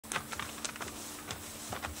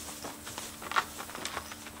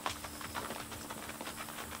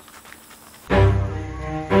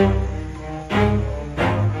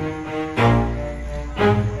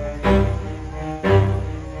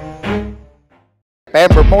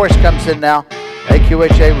Amber Morris comes in now,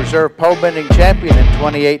 AQHA Reserve Pole Bending Champion in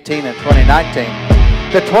 2018 and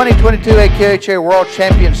 2019. The 2022 AQHA World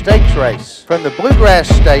Champion Stakes Race from the Bluegrass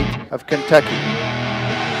State of Kentucky.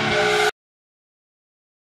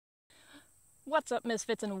 What's up,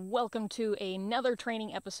 Misfits, and welcome to another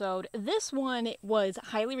training episode. This one was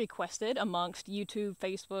highly requested amongst YouTube,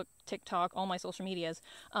 Facebook, TikTok, all my social medias,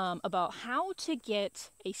 about how to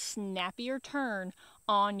get a snappier turn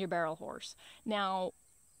on your barrel horse. Now,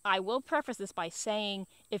 I will preface this by saying,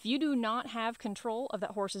 if you do not have control of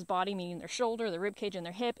that horse's body, meaning their shoulder, their rib cage, and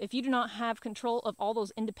their hip, if you do not have control of all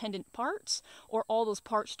those independent parts, or all those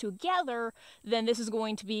parts together, then this is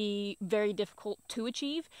going to be very difficult to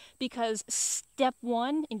achieve, because step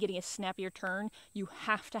one in getting a snappier turn, you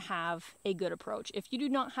have to have a good approach. If you do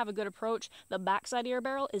not have a good approach, the backside of your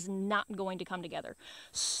barrel is not going to come together.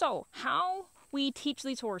 So, how we teach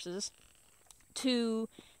these horses to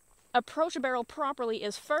approach a barrel properly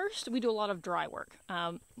is, first, we do a lot of dry work.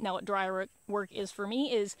 Now what dry work is for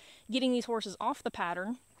me is getting these horses off the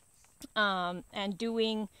pattern and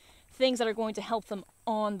doing things that are going to help them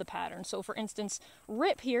on the pattern. So for instance,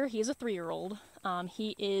 Rip here, he is a 3-year-old.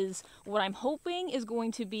 He is what I'm hoping is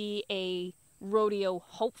going to be a rodeo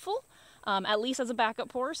hopeful. At least as a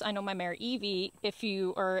backup horse. I know my mare Evie, if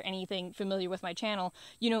you are anything familiar with my channel,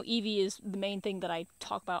 you know Evie is the main thing that I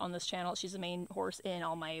talk about on this channel. She's the main horse in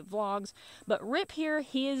all my vlogs. But Rip here,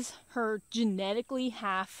 he is her genetically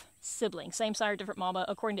half sibling. Same sire, different mama.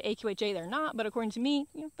 According to AQHA, they're not, but according to me,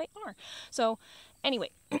 you know, they are. So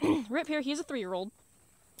anyway, Rip here, he's a 3-year-old.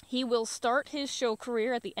 He will start his show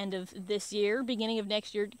career at the end of this year, beginning of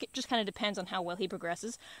next year. It just kind of depends on how well he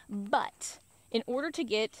progresses. But in order to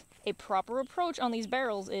get a proper approach on these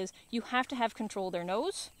barrels is you have to have control of their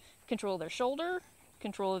nose, control of their shoulder,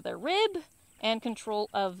 control of their rib, and control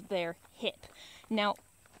of their hip. Now,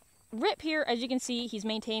 Rip here, as you can see, he's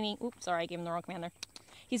maintaining, oops, sorry, I gave him the wrong command there.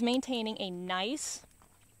 He's maintaining a nice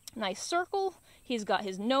circle. He's got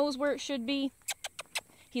his nose where it should be.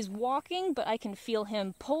 He's walking, but I can feel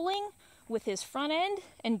him pulling with his front end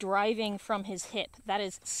and driving from his hip. That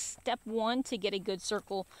is step one to get a good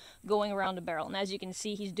circle going around a barrel. And as you can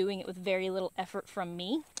see, he's doing it with very little effort from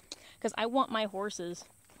me, because I want my horses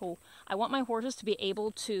to be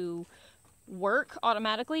able to work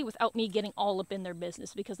automatically without me getting all up in their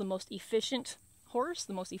business, because the most efficient horse,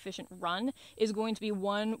 the most efficient run is going to be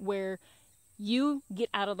one where you get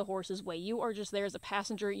out of the horse's way. You are just there as a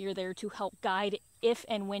passenger. You're there to help guide if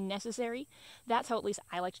and when necessary. That's how at least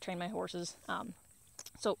I like to train my horses.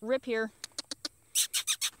 So Rip here,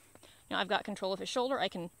 now I've got control of his shoulder. I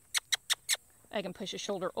can push his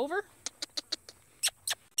shoulder over.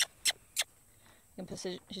 I can push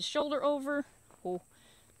his shoulder over. Oh,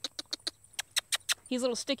 he's a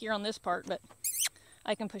little stickier on this part, but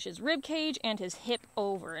I can push his rib cage and his hip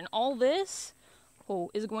over. And all this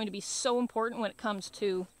is going to be so important when it comes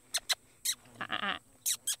to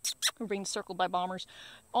we're being circled by bombers.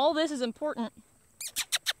 All this is important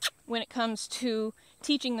when it comes to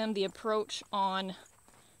teaching them the approach on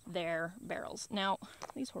their barrels. Now,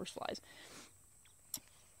 these horseflies.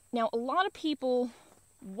 Now, a lot of people,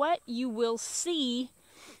 what you will see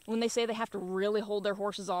when they say they have to really hold their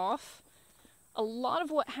horses off, a lot of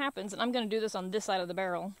what happens, and I'm going to do this on this side of the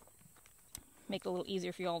barrel, make it a little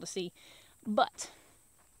easier for you all to see, but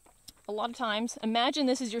a lot of times, imagine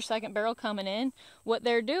this is your second barrel coming in. What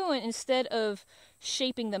they're doing, instead of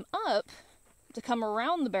shaping them up to come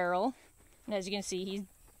around the barrel, and as you can see, he's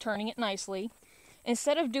turning it nicely.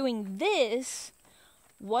 Instead of doing this,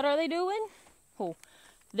 what are they doing?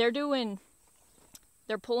 They're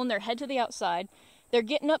pulling their head to the outside. They're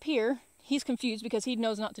getting up here. He's confused because he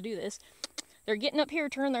knows not to do this. They're getting up here,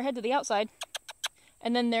 turn their head to the outside,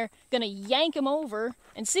 and then they're going to yank him over,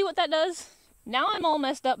 and see what that does? Now I'm all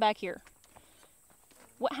messed up back here.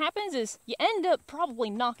 What happens is you end up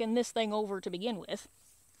probably knocking this thing over to begin with.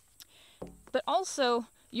 But also,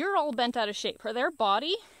 you're all bent out of shape. Their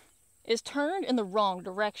body is turned in the wrong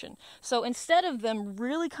direction. So instead of them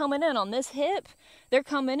really coming in on this hip, they're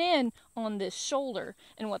coming in on this shoulder.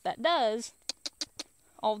 And what that does,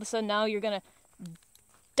 all of a sudden now you're going to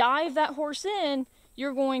dive that horse in,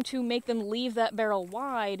 you're going to make them leave that barrel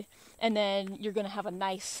wide, and then you're going to have a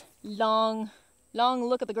nice long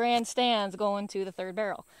look at the grandstands going to the third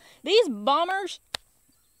barrel. These bombers,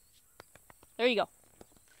 there you go.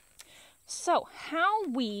 So how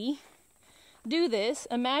we do this,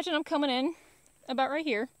 imagine I'm coming in about right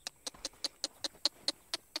here.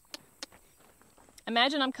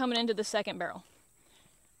 Imagine I'm coming into the second barrel.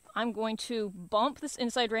 I'm going to bump this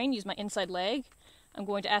inside rein, use my inside leg. I'm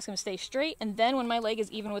going to ask him to stay straight, and then when my leg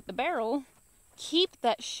is even with the barrel, keep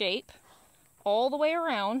that shape all the way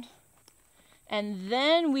around, and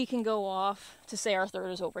then we can go off to say our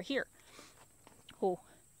third is over here. Oh,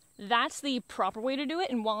 that's the proper way to do it.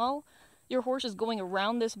 And while your horse is going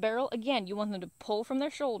around this barrel, again, you want them to pull from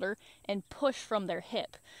their shoulder and push from their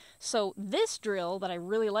hip. So this drill that I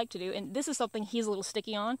really like to do, and this is something he's a little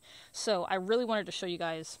sticky on, so I really wanted to show you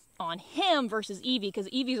guys on him versus Evie, because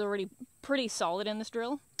Evie's already pretty solid in this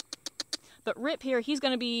drill. But Rip here, he's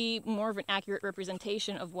going to be more of an accurate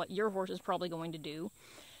representation of what your horse is probably going to do.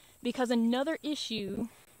 Because another issue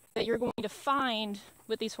that you're going to find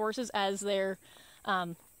with these horses as they're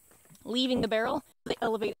leaving the barrel, they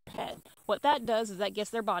elevate their head. What that does is that gets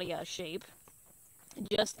their body out of shape,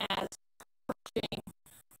 just as pushing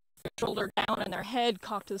their shoulder down and their head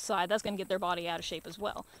cocked to the side, that's going to get their body out of shape as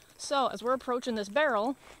well. So as we're approaching this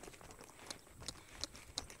barrel,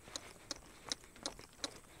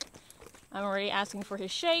 I'm already asking for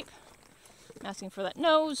his shape, I'm asking for that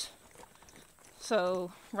nose.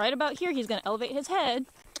 So right about here, he's going to elevate his head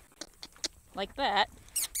like that.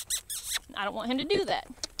 I don't want him to do that.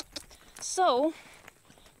 So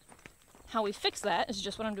how we fix that is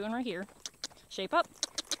just what I'm doing right here. Shape up,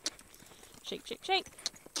 shape, shape, shape.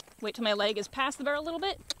 Wait till my leg is past the barrel a little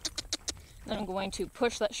bit. Then I'm going to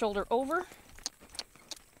push that shoulder over.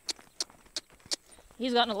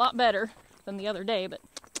 He's gotten a lot better than the other day, but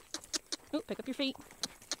ooh, pick up your feet.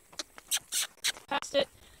 Past it,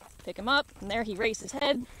 pick him up, and there he raised his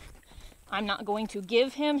head. I'm not going to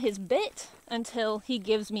give him his bit until he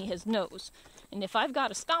gives me his nose. And if I've got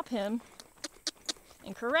to stop him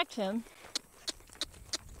and correct him,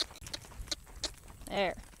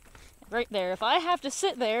 there, right there. If I have to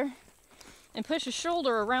sit there and push his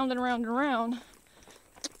shoulder around and around and around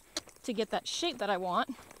to get that shape that I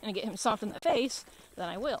want and get him soft in the face, then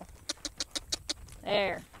I will.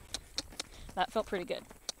 There. That felt pretty good.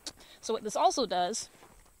 So what this also does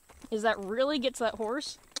is that really gets that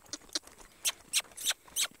horse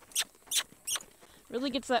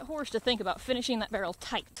to think about finishing that barrel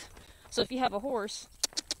tight. So if you have a horse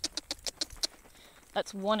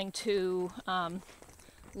that's wanting to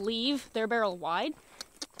leave their barrel wide,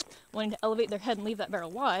 wanting to elevate their head and leave that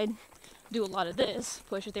barrel wide, do a lot of this.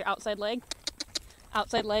 Push with your outside leg,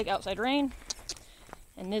 outside rein.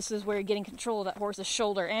 And this is where getting control of that horse's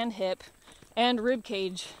shoulder and hip and rib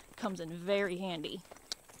cage comes in very handy.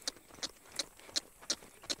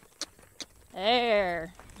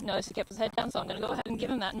 There. Notice he kept his head down, so I'm going to go ahead and give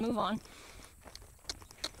him that and move on.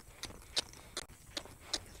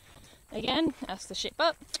 Again, ask to shape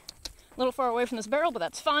up. A little far away from this barrel, but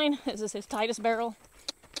that's fine. This is his tightest barrel.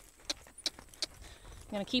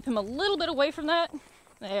 I'm going to keep him a little bit away from that.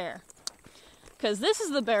 There. Because this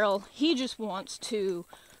is the barrel he just wants to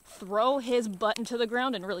throw his butt into the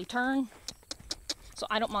ground and really turn. So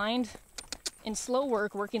I don't mind, in slow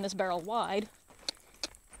work, working this barrel wide.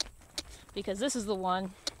 Because this is the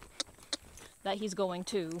one that he's going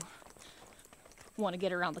to want to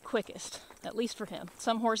get around the quickest, at least for him.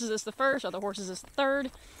 Some horses it's the first, other horses it's the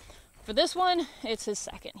third. For this one, it's his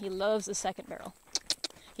second. He loves the second barrel.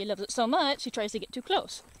 He loves it so much, he tries to get too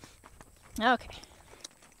close. Okay.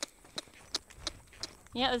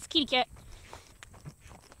 Yeah, that's kitty cat.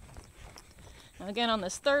 Now again, on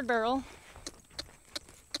this third barrel,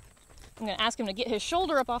 I'm going to ask him to get his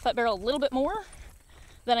shoulder up off that barrel a little bit more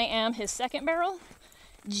than I am his second barrel,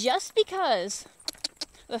 just because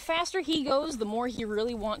the faster he goes, the more he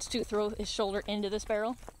really wants to throw his shoulder into this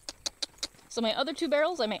barrel. So my other two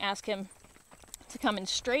barrels, I may ask him to come in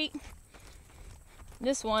straight.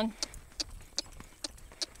 This one,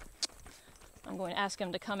 I'm going to ask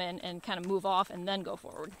him to come in and kind of move off and then go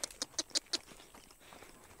forward.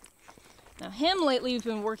 Now him lately, we've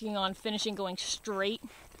been working on finishing going straight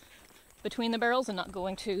between the barrels and not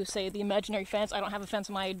going to, say, the imaginary fence. I don't have a fence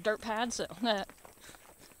on my dirt pad, so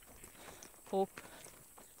oh,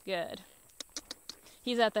 good.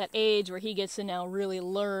 He's at that age where he gets to now really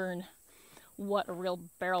learn what a real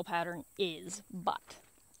barrel pattern is. But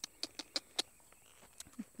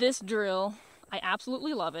this drill, I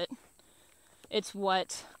absolutely love it. It's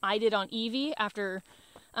what I did on Evie after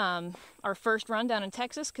our first run down in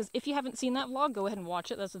Texas, because if you haven't seen that vlog, go ahead and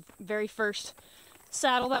watch it. That's the very first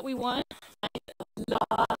saddle that we won. I did a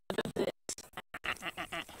lot of this.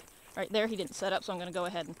 Right there, he didn't set up, so I'm going to go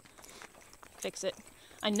ahead and fix it.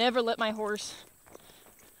 I never let my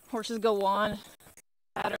horses go on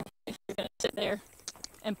pattern if you're going to sit there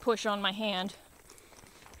and push on my hand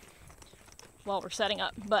while we're setting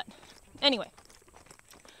up. But anyway,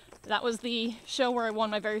 that was the show where I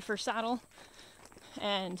won my very first saddle.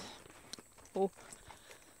 And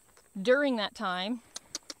during that time,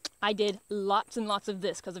 I did lots and lots of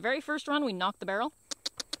this, because the very first run we knocked the barrel.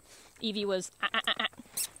 Evie was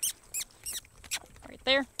right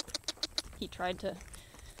there. He tried to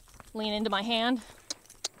lean into my hand.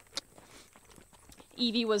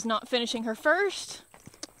 Evie was not finishing her first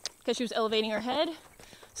because she was elevating her head.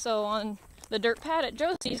 So on the dirt pad at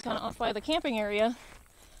Josie's, kind of off by the camping area,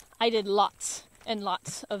 I did lots and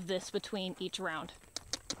lots of this between each round.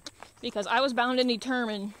 Because I was bound and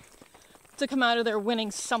determined to come out of there winning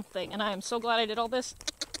something. And I am so glad I did all this.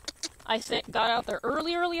 I got out there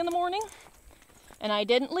early in the morning. And I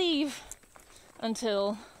didn't leave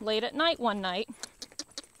until late at night one night.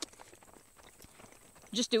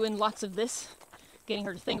 Just doing lots of this. Getting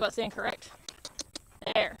her to think about staying correct.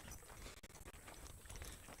 There.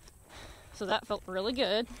 So that felt really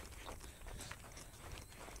good.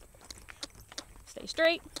 Stay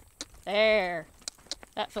straight. There.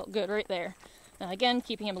 That felt good right there. Now again,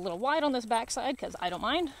 keeping him a little wide on this backside because I don't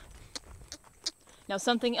mind. Now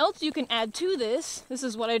something else you can add to this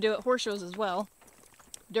is what I do at horse shows as well,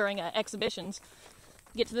 during exhibitions.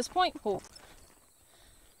 Get to this point,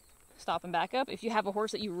 stop and back up. If you have a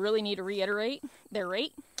horse that you really need to reiterate their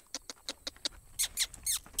rate,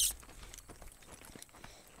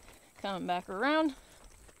 coming back around,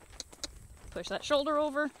 push that shoulder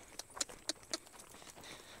over,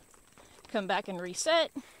 come back and reset,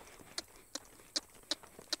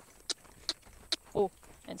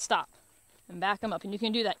 and stop, and back them up. And you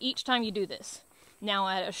can do that each time you do this. Now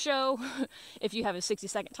at a show, if you have a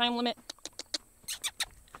 60-second time limit,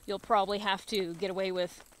 you'll probably have to get away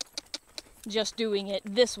with just doing it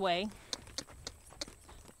this way.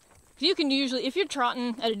 You can usually, if you're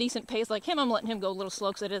trotting at a decent pace like him, I'm letting him go a little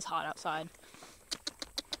slow because it is hot outside.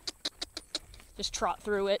 Just trot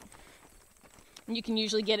through it. And you can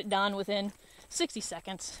usually get it done within 60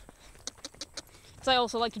 seconds. So I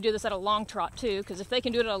also like to do this at a long trot too, because if they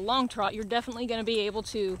can do it at a long trot, you're definitely going to be able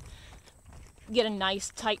to get a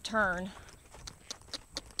nice tight turn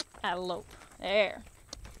at a lope. There.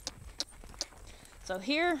 So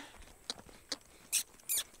here,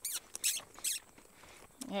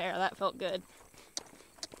 there, that felt good.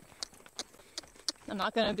 I'm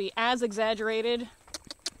not going to be as exaggerated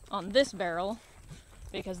on this barrel,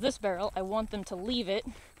 because this barrel, I want them to leave it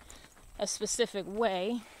a specific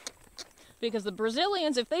way. Because the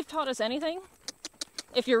Brazilians, if they've taught us anything,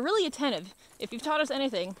 if you're really attentive, if you've taught us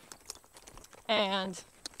anything, and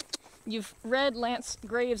you've read Lance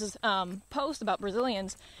Graves' post about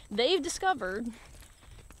Brazilians, they've discovered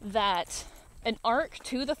that an arc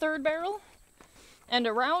to the third barrel and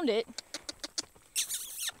around it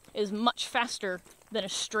is much faster than a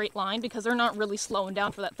straight line, because they're not really slowing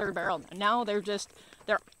down for that third barrel. Now they're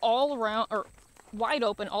all around, or wide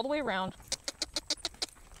open all the way around.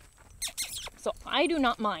 So I do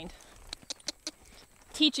not mind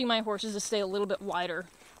teaching my horses to stay a little bit wider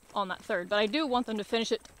on that third, but I do want them to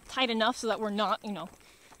finish it tight enough so that we're not,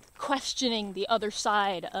 questioning the other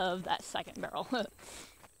side of that second barrel.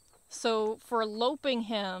 So for loping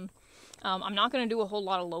him, I'm not going to do a whole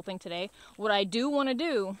lot of loping today. What I do want to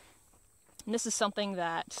do, and this is something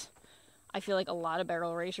that I feel like a lot of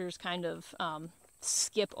barrel racers kind of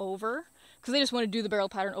skip over, because they just want to do the barrel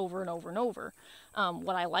pattern over and over and over.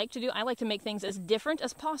 What I like to do, I like to make things as different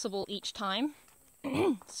as possible each time.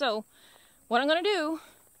 So what I'm going to do,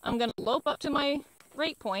 I'm going to lope up to my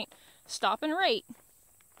rate point, stop and rate,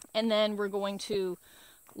 and then we're going to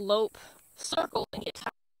lope, circle, and get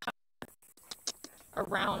tight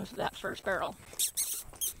around that first barrel.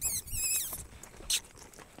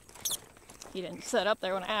 He didn't set up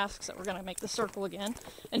there when I asked, so we're going to make the circle again.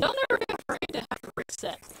 And don't ever be afraid to have to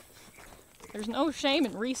reset. There's no shame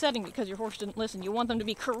in resetting because your horse didn't listen. You want them to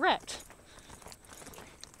be correct.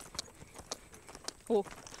 Oh.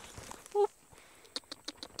 Oh.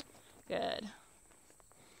 Good.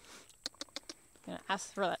 Gonna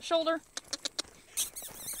ask for that shoulder.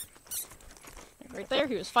 Right there,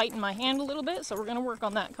 he was fighting my hand a little bit, so we're gonna work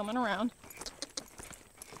on that coming around.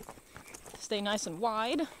 Stay nice and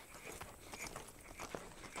wide.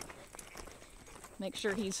 Make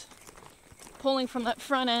sure he's pulling from that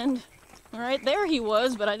front end. All right, there he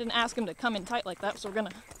was, but I didn't ask him to come in tight like that, so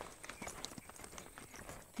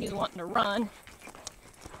he's wanting to run.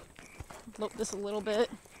 Lope this a little bit.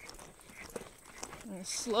 And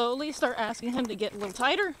slowly start asking him to get a little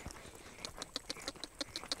tighter.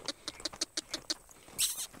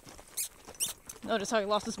 Notice how he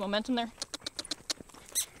lost his momentum there?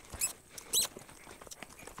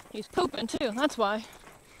 He's pooping too, that's why.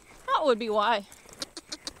 That would be why.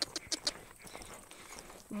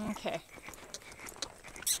 Okay.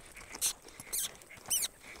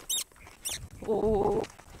 Oh,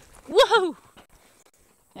 whoa!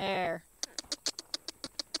 There.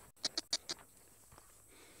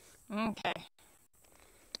 Okay.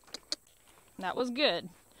 That was good.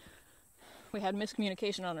 We had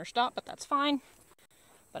miscommunication on our stop, but that's fine.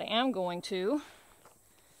 But I am going to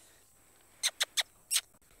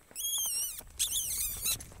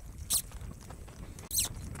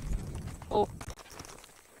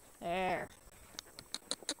there.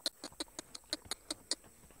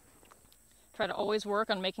 Try to always work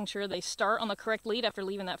on making sure they start on the correct lead after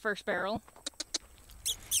leaving that first barrel.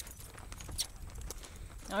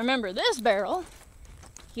 Now remember, this barrel,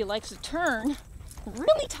 he likes to turn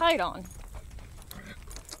really tight on.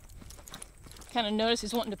 Kind of notice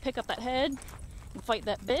he's wanting to pick up that head and fight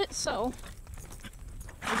that bit, so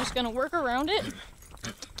we're just going to work around it.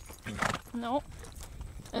 Nope.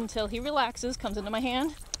 Until he relaxes, comes into my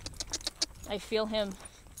hand. I feel him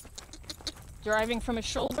driving from his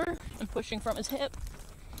shoulder and pushing from his hip.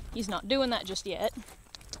 He's not doing that just yet.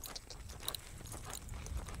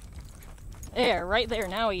 There, right there,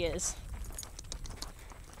 now he is.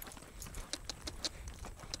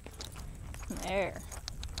 There.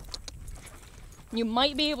 You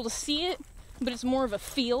might be able to see it, but it's more of a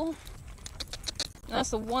feel. And that's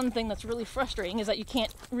the one thing that's really frustrating, is that you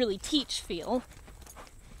can't really teach feel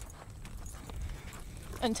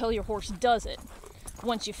until your horse does it.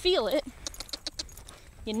 Once you feel it,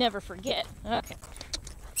 you never forget. Okay.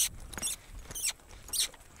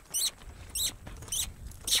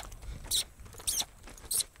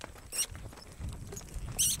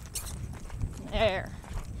 There.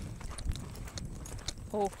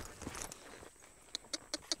 Oh.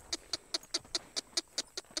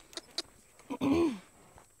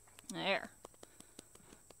 There.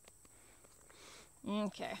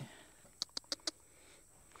 Okay.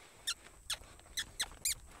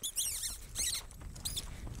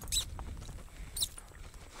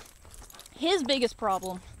 His biggest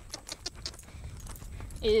problem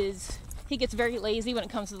is he gets very lazy when it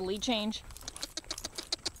comes to the lead change.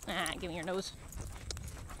 Give me your nose.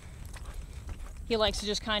 He likes to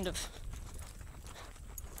just kind of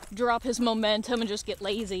drop his momentum and just get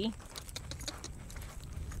lazy.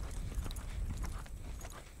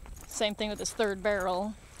 Same thing with his third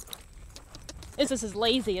barrel. This is his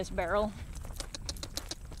laziest barrel.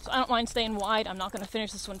 So I don't mind staying wide. I'm not going to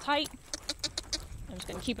finish this one tight. I'm just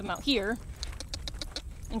going to keep him out here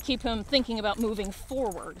and keep him thinking about moving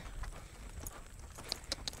forward.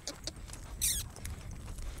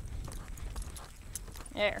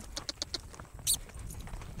 There.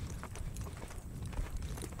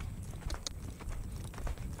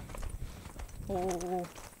 Oh.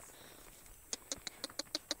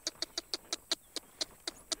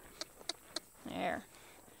 There.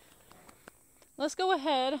 Let's go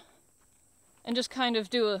ahead and just kind of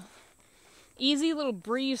do a easy little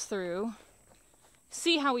breeze through,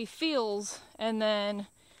 see how he feels, and then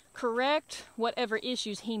correct whatever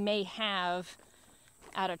issues he may have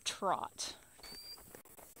at a trot.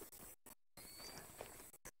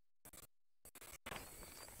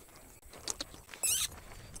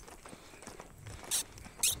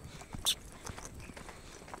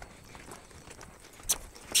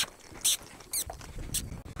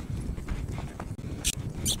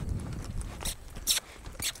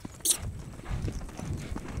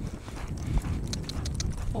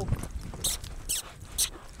 Oh.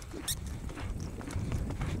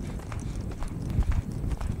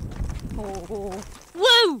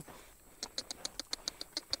 Woo!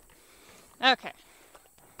 Okay.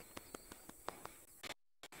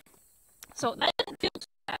 So that didn't feel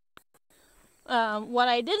bad. What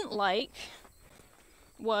I didn't like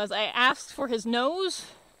was I asked for his nose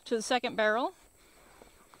to the second barrel,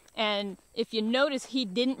 and if you notice, he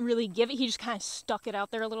didn't really give it. He just kind of stuck it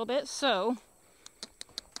out there a little bit. So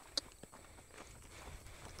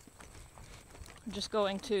I'm just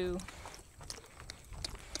going to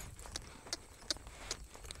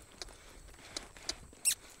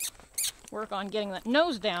work on getting that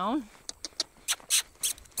nose down.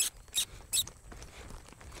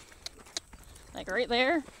 Like right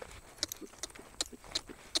there.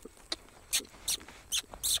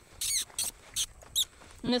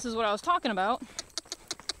 And this is what I was talking about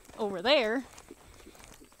over there.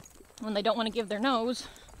 When they don't want to give their nose,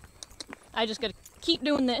 I just gotta keep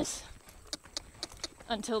doing this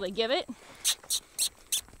until they give it.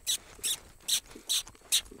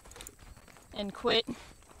 And quit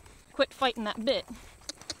fighting that bit.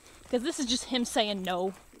 Because this is just him saying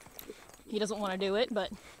no. He doesn't want to do it,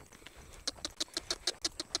 but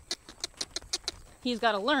he's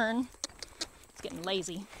got to learn. He's getting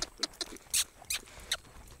lazy.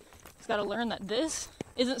 He's got to learn that this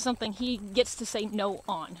isn't something he gets to say no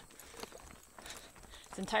on.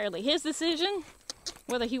 It's entirely his decision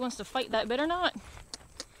whether he wants to fight that bit or not.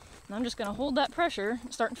 I'm just going to hold that pressure,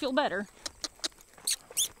 starting to feel better.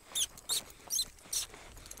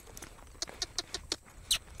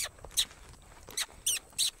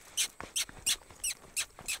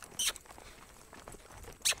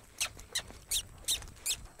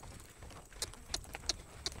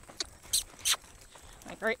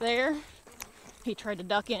 Like right there, he tried to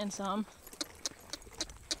duck in some.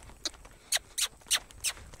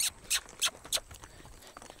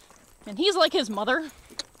 And he's like his mother.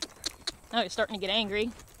 Now he's starting to get angry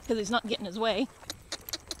because he's not getting his way.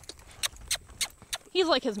 He's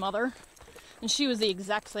like his mother, and she was the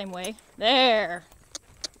exact same way. There.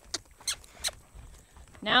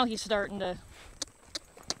 Now he's starting to...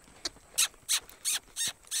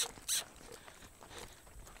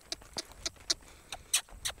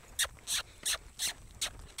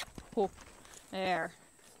 Oh, there.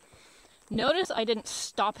 Notice I didn't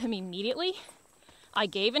stop him immediately. I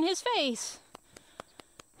gave in his face,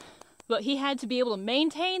 but he had to be able to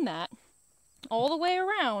maintain that all the way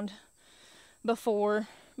around before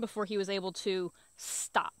he was able to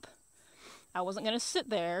stop. I wasn't going to sit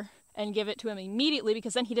there and give it to him immediately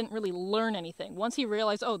because then he didn't really learn anything. Once he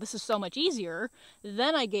realized, oh, this is so much easier,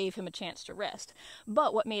 then I gave him a chance to rest.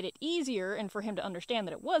 But what made it easier, and for him to understand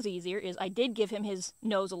that it was easier, is I did give him his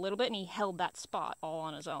nose a little bit and he held that spot all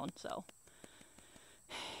on his own. So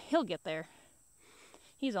he'll get there.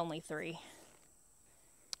 He's only 3.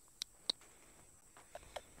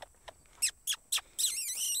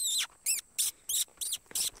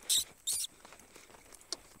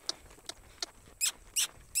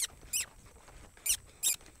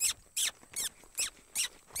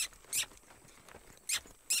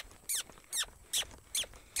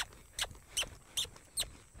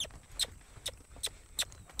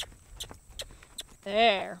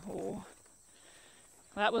 There. Oh.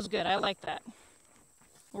 That was good. I like that.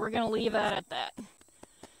 We're going to leave that at that.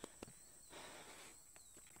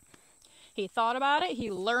 He thought about it. He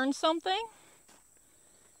learned something.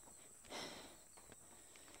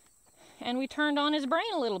 And we turned on his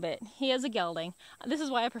brain a little bit. He has a gelding. This is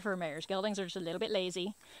why I prefer mares. Geldings are just a little bit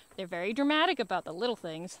lazy. They're very dramatic about the little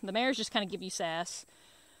things. The mares just kind of give you sass.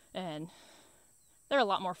 And they're a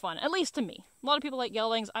lot more fun, at least to me. A lot of people like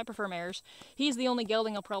geldings. I prefer mares. He's the only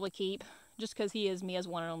gelding I'll probably keep, just because he is Mia's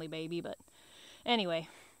one and only baby. But anyway,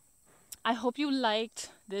 I hope you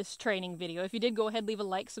liked this training video. If you did, go ahead, leave a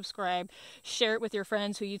like, subscribe, share it with your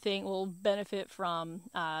friends who you think will benefit from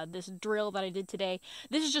this drill that I did today.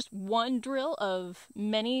 This is just one drill of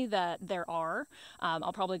many that there are.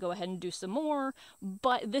 I'll probably go ahead and do some more,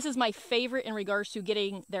 but this is my favorite in regards to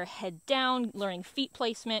getting their head down, learning feet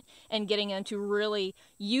placement, and getting them to really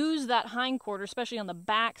use that hindquarter, especially on the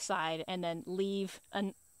back side, and then leave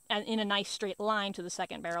in a nice straight line to the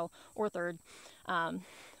second barrel or third.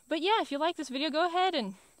 But yeah, if you like this video, go ahead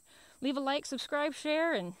and leave a like, subscribe,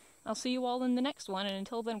 share, and I'll see you all in the next one. And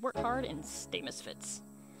until then, work hard and stay misfits.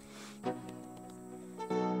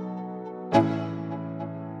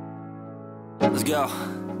 Let's go.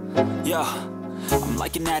 Yo, I'm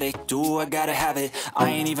like an addict. Do I gotta have it? I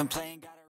ain't even playing.